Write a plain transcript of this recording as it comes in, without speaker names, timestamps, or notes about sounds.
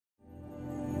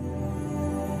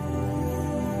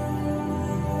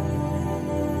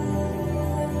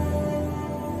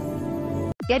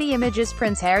Getty Images.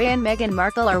 Prince Harry and Meghan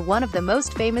Markle are one of the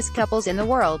most famous couples in the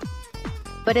world.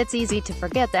 But it's easy to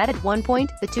forget that at one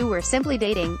point, the two were simply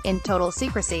dating, in total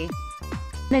secrecy.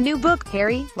 In a new book,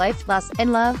 Harry, Life, Loss,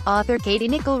 and Love, author Katie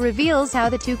Nicholl reveals how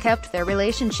the two kept their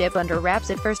relationship under wraps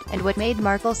at first, and what made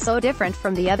Markle so different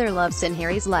from the other loves in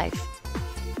Harry's life.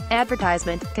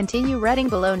 Advertisement. Continue. Reading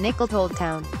Below Nicholl told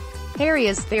Town. Harry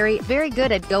is very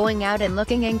good at going out and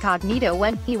looking incognito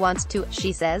when he wants to,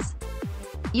 she says.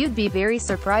 You'd be very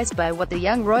surprised by what the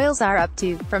young royals are up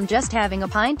to, from just having a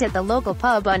pint at the local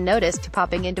pub unnoticed to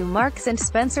popping into Marks and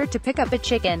Spencer to pick up a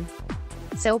chicken.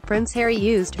 So Prince Harry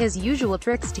used his usual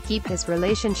tricks to keep his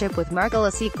relationship with Markle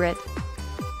a secret.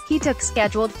 He took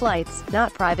scheduled flights,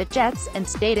 not private jets, and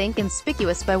stayed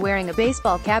inconspicuous by wearing a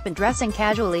baseball cap and dressing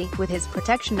casually, with his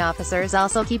protection officers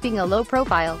also keeping a low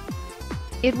profile.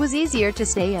 It was easier to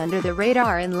stay under the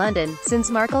radar in London,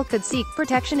 since Markle could seek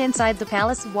protection inside the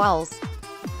palace walls.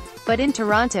 But in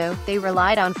Toronto, they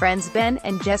relied on friends Ben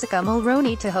and Jessica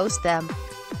Mulroney to host them.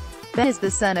 Ben is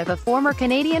the son of a former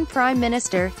Canadian Prime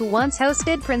Minister, who once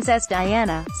hosted Princess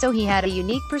Diana, so he had a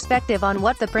unique perspective on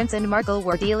what the Prince and Markle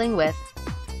were dealing with.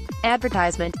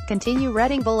 Advertisement. Continue.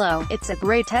 Reading Below. It's a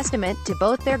great testament to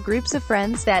both their groups of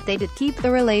friends that they did keep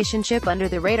the relationship under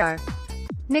the radar.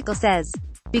 Nicholl says.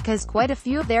 Because quite a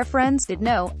few of their friends did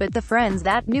know, but the friends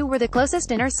that knew were the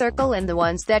closest inner circle and the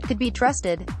ones that could be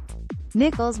trusted.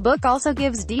 Nicholl's book also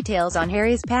gives details on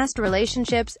Harry's past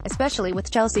relationships, especially with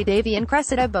Chelsea Davy and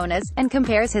Cressida Bonas, and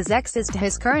compares his exes to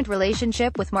his current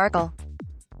relationship with Markle.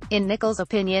 In Nicholl's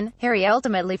opinion, Harry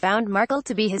ultimately found Markle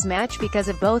to be his match because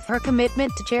of both her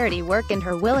commitment to charity work and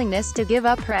her willingness to give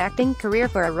up her acting career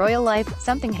for a royal life,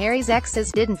 something Harry's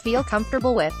exes didn't feel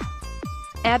comfortable with.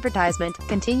 Advertisement.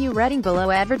 Continue. Reading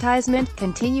Below. Advertisement.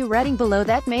 Continue. Reading Below.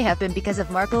 That may have been because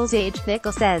of Markle's age,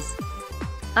 Nicholl says.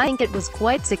 I think it was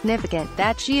quite significant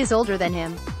that she is older than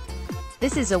him.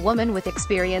 This is a woman with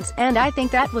experience, and I think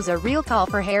that was a real call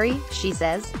for Harry, she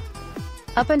says.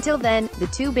 Up until then, the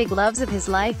two big loves of his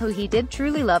life who he did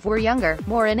truly love were younger,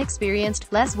 more inexperienced,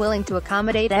 less willing to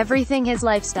accommodate everything his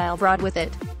lifestyle brought with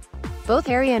it. Both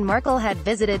Harry and Markle had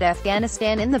visited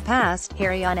Afghanistan in the past,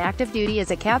 Harry on active duty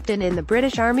as a captain in the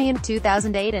British Army in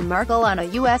 2008 and Markle on a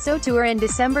USO tour in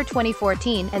December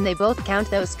 2014, and they both count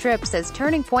those trips as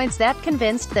turning points that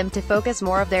convinced them to focus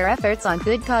more of their efforts on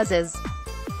good causes.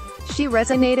 She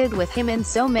resonated with him in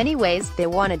so many ways. They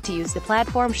wanted to use the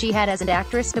platform she had as an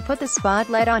actress to put the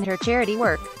spotlight on her charity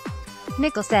work.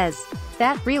 Nicholl says.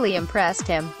 That really impressed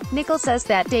him. Nicholl says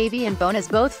that Davy and Bonas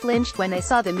both flinched when they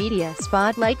saw the media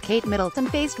spotlight Kate Middleton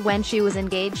faced when she was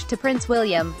engaged to Prince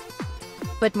William.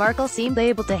 But Markle seemed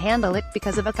able to handle it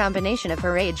because of a combination of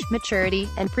her age, maturity,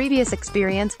 and previous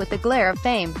experience with the glare of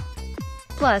fame.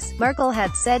 Plus, Markle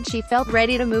had said she felt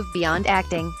ready to move beyond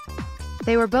acting.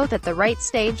 They were both at the right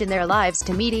stage in their lives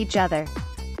to meet each other.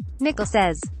 Nicholl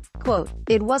says, quote,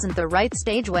 "It wasn't the right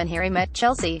stage when Harry met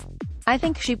Chelsea. I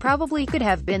think she probably could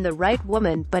have been the right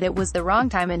woman, but it was the wrong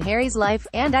time in Harry's life,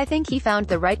 and I think he found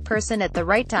the right person at the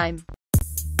right time."